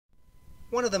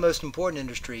One of the most important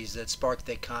industries that sparked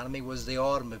the economy was the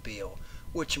automobile,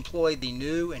 which employed the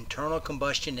new internal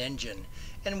combustion engine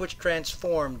and which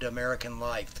transformed American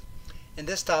life. In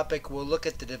this topic, we'll look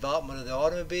at the development of the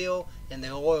automobile and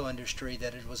the oil industry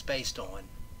that it was based on.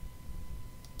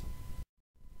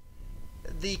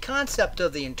 The concept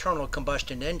of the internal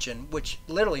combustion engine, which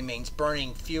literally means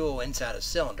burning fuel inside a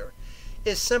cylinder,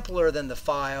 is simpler than the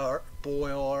fire,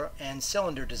 boiler, and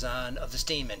cylinder design of the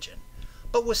steam engine,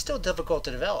 but was still difficult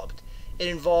to develop. It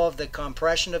involved the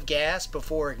compression of gas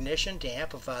before ignition to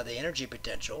amplify the energy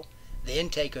potential, the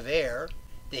intake of air,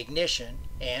 the ignition,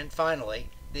 and finally,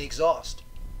 the exhaust.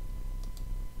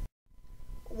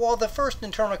 While the first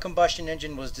internal combustion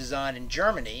engine was designed in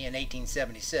Germany in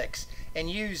 1876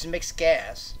 and used mixed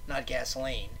gas, not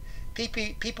gasoline,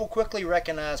 people quickly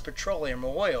recognized petroleum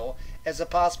oil as a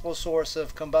possible source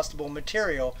of combustible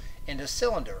material in a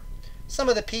cylinder. Some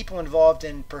of the people involved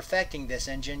in perfecting this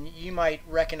engine, you might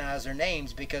recognize their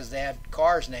names because they have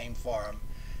cars named for them.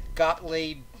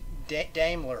 Gottlieb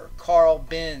Daimler, Carl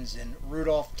Benz, and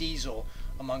Rudolf Diesel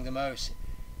among the most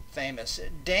famous.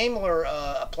 Daimler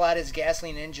applied his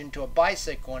gasoline engine to a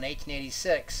bicycle in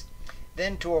 1886,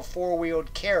 then to a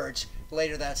four-wheeled carriage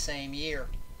later that same year.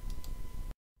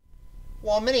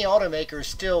 While many automakers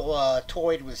still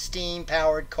toyed with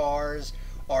steam-powered cars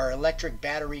or electric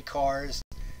battery cars,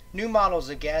 new models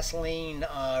of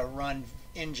gasoline-run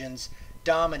engines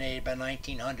dominated by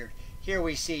 1900. Here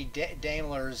we see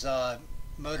Daimler's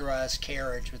motorized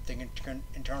carriage with the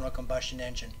internal combustion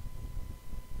engine.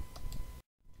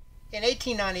 In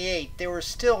 1898, there were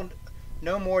still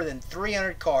no more than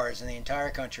 300 cars in the entire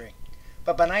country,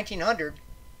 but by 1900,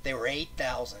 there were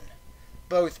 8,000.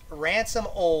 Both Ransom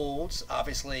Olds,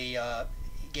 obviously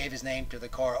gave his name to the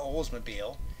car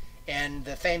Oldsmobile, and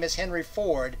the famous Henry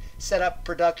Ford set up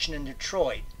production in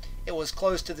Detroit. It was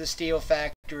close to the steel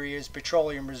factories,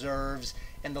 petroleum reserves,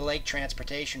 and the lake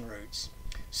transportation routes.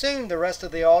 Soon the rest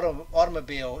of the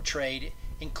automobile trade,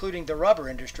 including the rubber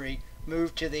industry,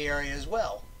 moved to the area as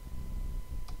well.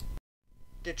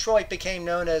 Detroit became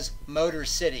known as Motor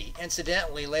City.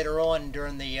 Incidentally, later on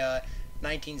during the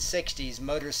 1960s,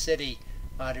 Motor City,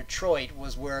 Detroit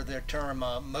was where the term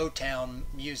Motown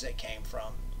music came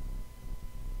from.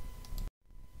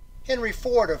 Henry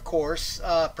Ford, of course,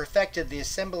 perfected the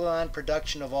assembly line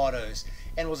production of autos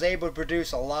and was able to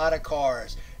produce a lot of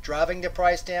cars, driving the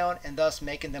price down and thus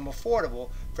making them affordable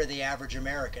for the average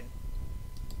American.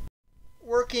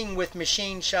 Working with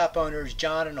machine shop owners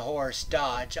John and Horace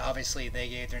Dodge, obviously they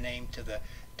gave their name to the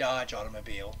Dodge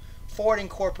automobile, Ford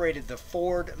incorporated the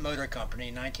Ford Motor Company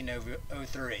in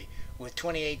 1903 with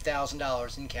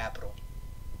 $28,000 in capital.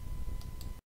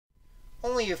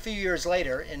 Only a few years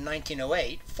later, in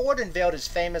 1908, Ford unveiled his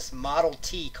famous Model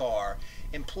T car,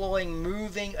 employing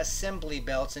moving assembly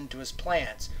belts into his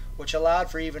plants, which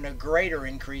allowed for even a greater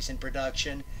increase in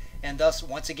production and thus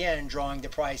once again drawing the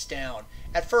price down.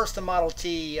 At first the Model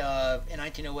T in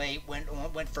 1908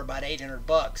 went for about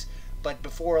 $800, but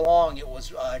before long it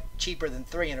was cheaper than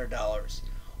 $300.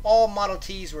 All Model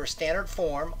Ts were standard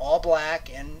form, all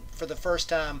black, and for the first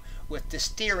time with the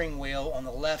steering wheel on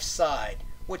the left side,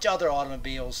 which other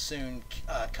automobiles soon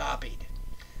copied.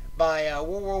 By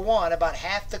World War I, about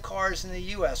half the cars in the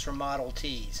U.S. were Model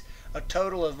Ts. A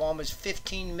total of almost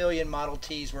 15 million Model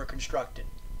Ts were constructed.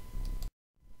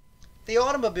 The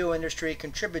automobile industry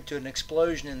contributed to an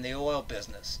explosion in the oil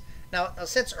business. Now,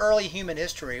 since early human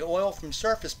history, oil from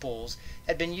surface pools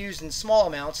had been used in small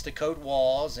amounts to coat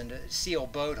walls and to seal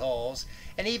boat hulls,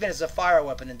 and even as a fire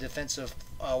weapon in defensive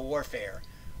warfare.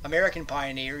 American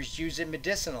pioneers used it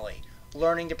medicinally,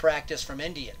 learning to practice from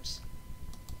Indians.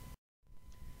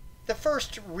 The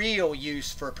first real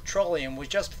use for petroleum was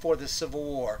just before the Civil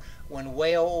War, when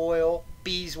whale oil,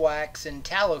 beeswax, and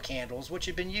tallow candles, which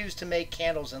had been used to make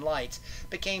candles and lights,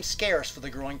 became scarce for the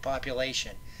growing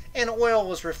population, and oil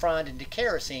was refined into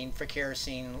kerosene for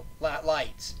kerosene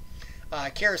lights.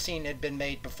 Kerosene had been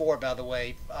made before, by the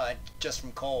way, just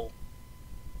from coal.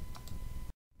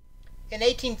 In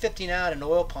 1859, an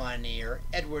oil pioneer,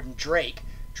 Edward Drake,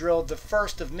 drilled the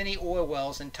first of many oil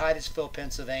wells in Titusville,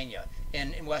 Pennsylvania,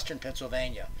 in western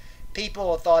Pennsylvania.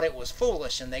 People thought it was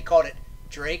foolish, and they called it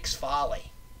Drake's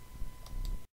Folly.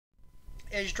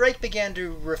 As Drake began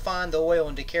to refine the oil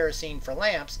into kerosene for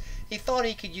lamps, he thought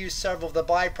he could use several of the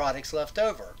byproducts left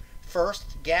over.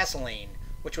 First, gasoline,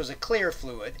 which was a clear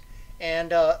fluid,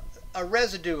 and a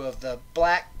residue of the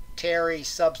black, tarry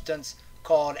substance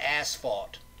called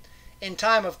asphalt. In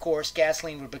time, of course,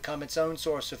 gasoline would become its own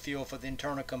source of fuel for the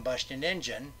internal combustion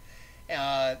engine,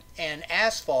 and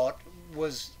asphalt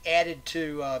was added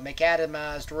to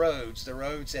macadamized roads, the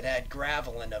roads that had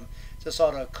gravel in them, to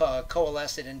sort of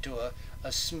coalesce it into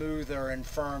a smoother and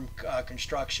firm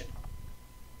construction.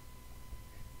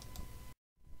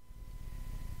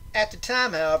 At the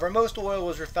time, however, most oil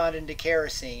was refined into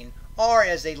kerosene or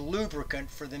as a lubricant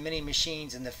for the many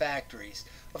machines in the factories.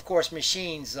 Of course,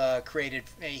 machines created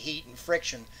heat and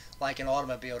friction like an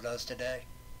automobile does today.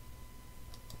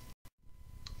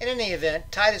 In any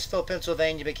event, Titusville,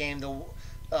 Pennsylvania became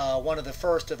one of the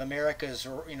first of America's,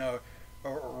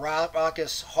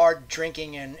 raucous, hard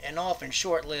drinking, and often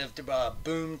short-lived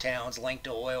boom towns linked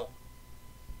to oil.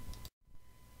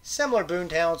 Similar boom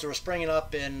towns were springing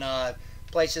up in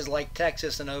places like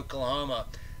Texas and Oklahoma.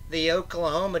 The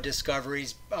Oklahoma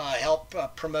discoveries helped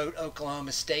promote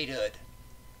Oklahoma's statehood.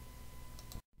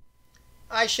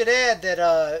 I should add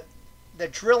that the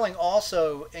drilling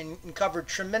also uncovered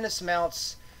tremendous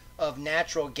amounts of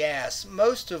natural gas,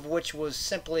 most of which was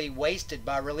simply wasted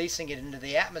by releasing it into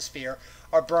the atmosphere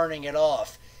or burning it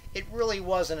off. It really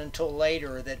wasn't until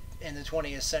later that in the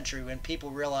 20th century when people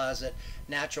realized that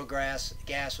natural gas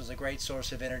was a great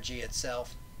source of energy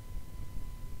itself.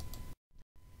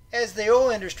 As the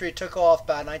oil industry took off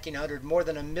by 1900, more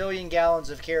than 1 million gallons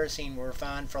of kerosene were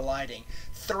refined for lighting,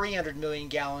 300 million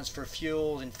gallons for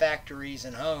fuel in factories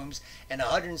and homes, and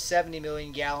 170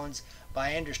 million gallons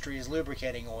by industry as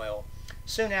lubricating oil.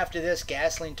 Soon after this,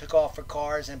 gasoline took off for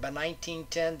cars, and by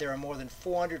 1910 there were more than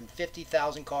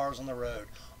 450,000 cars on the road,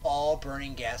 all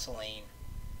burning gasoline.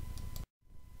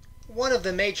 One of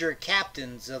the major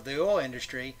captains of the oil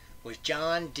industry was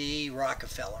John D.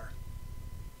 Rockefeller.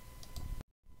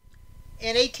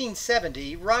 In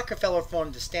 1870, Rockefeller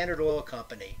formed the Standard Oil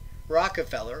Company.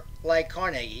 Rockefeller, like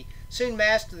Carnegie, soon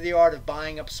mastered the art of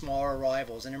buying up smaller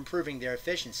rivals and improving their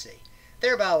efficiency,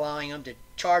 thereby allowing him to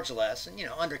charge less and,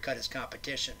 undercut his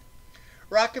competition.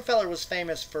 Rockefeller was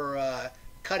famous for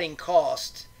cutting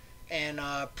costs and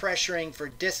pressuring for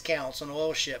discounts on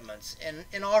oil shipments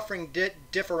and offering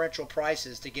differential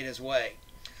prices to get his way.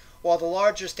 While the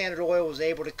larger Standard Oil was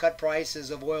able to cut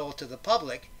prices of oil to the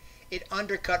public, it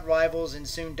undercut rivals and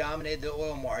soon dominated the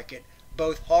oil market,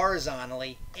 both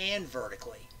horizontally and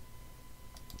vertically.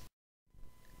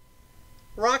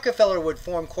 Rockefeller would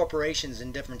form corporations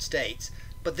in different states,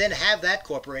 but then have that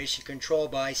corporation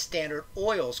controlled by Standard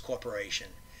Oil's corporation.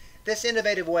 This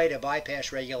innovative way to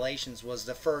bypass regulations was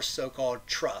the first so-called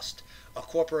trust, a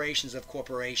corporations of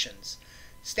corporations.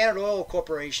 Standard Oil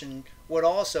Corporation would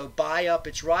also buy up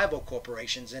its rival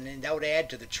corporations, and that would add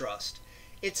to the trust.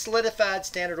 It solidified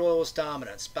Standard Oil's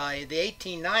dominance. By the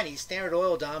 1890s, Standard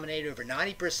Oil dominated over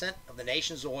 90% of the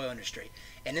nation's oil industry,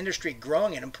 an industry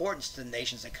growing in importance to the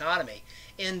nation's economy.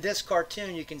 In this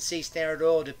cartoon, you can see Standard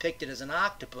Oil depicted as an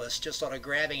octopus, just sort of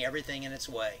grabbing everything in its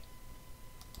way.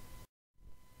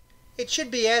 It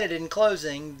should be added in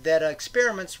closing that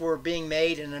experiments were being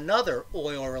made in another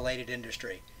oil-related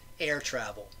industry, air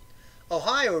travel.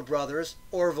 Ohio brothers,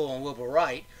 Orville and Wilbur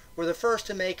Wright, were the first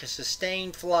to make a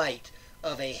sustained flight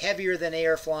of a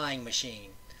heavier-than-air flying machine.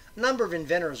 A number of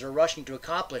inventors are rushing to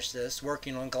accomplish this,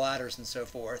 working on gliders and so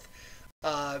forth,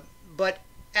 but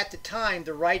at the time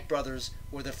the Wright brothers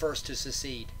were the first to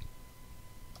succeed.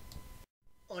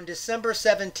 On December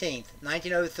 17,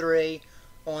 1903,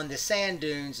 on the sand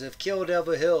dunes of Kill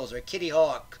Devil Hills, or Kitty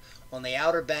Hawk, on the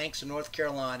Outer Banks of North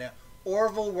Carolina,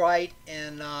 Orville Wright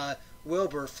and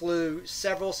Wilbur flew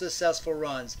several successful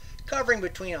runs, covering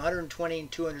between 120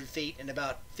 and 200 feet in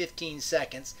about 15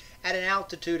 seconds at an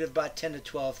altitude of about 10 to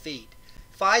 12 feet.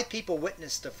 5 people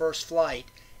witnessed the first flight,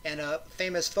 and a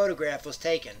famous photograph was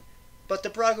taken. But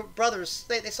the brothers,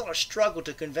 they sort of struggled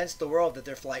to convince the world that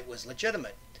their flight was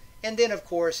legitimate. And then, of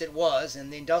course, it was,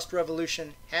 and the Industrial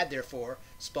Revolution had, therefore,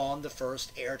 spawned the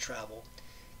first air travel.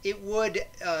 It would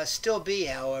still be,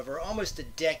 however, almost a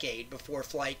decade before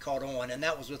flight caught on, and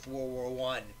that was with World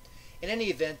War I. In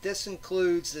any event, this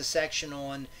includes the section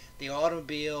on the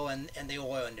automobile and the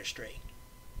oil industry.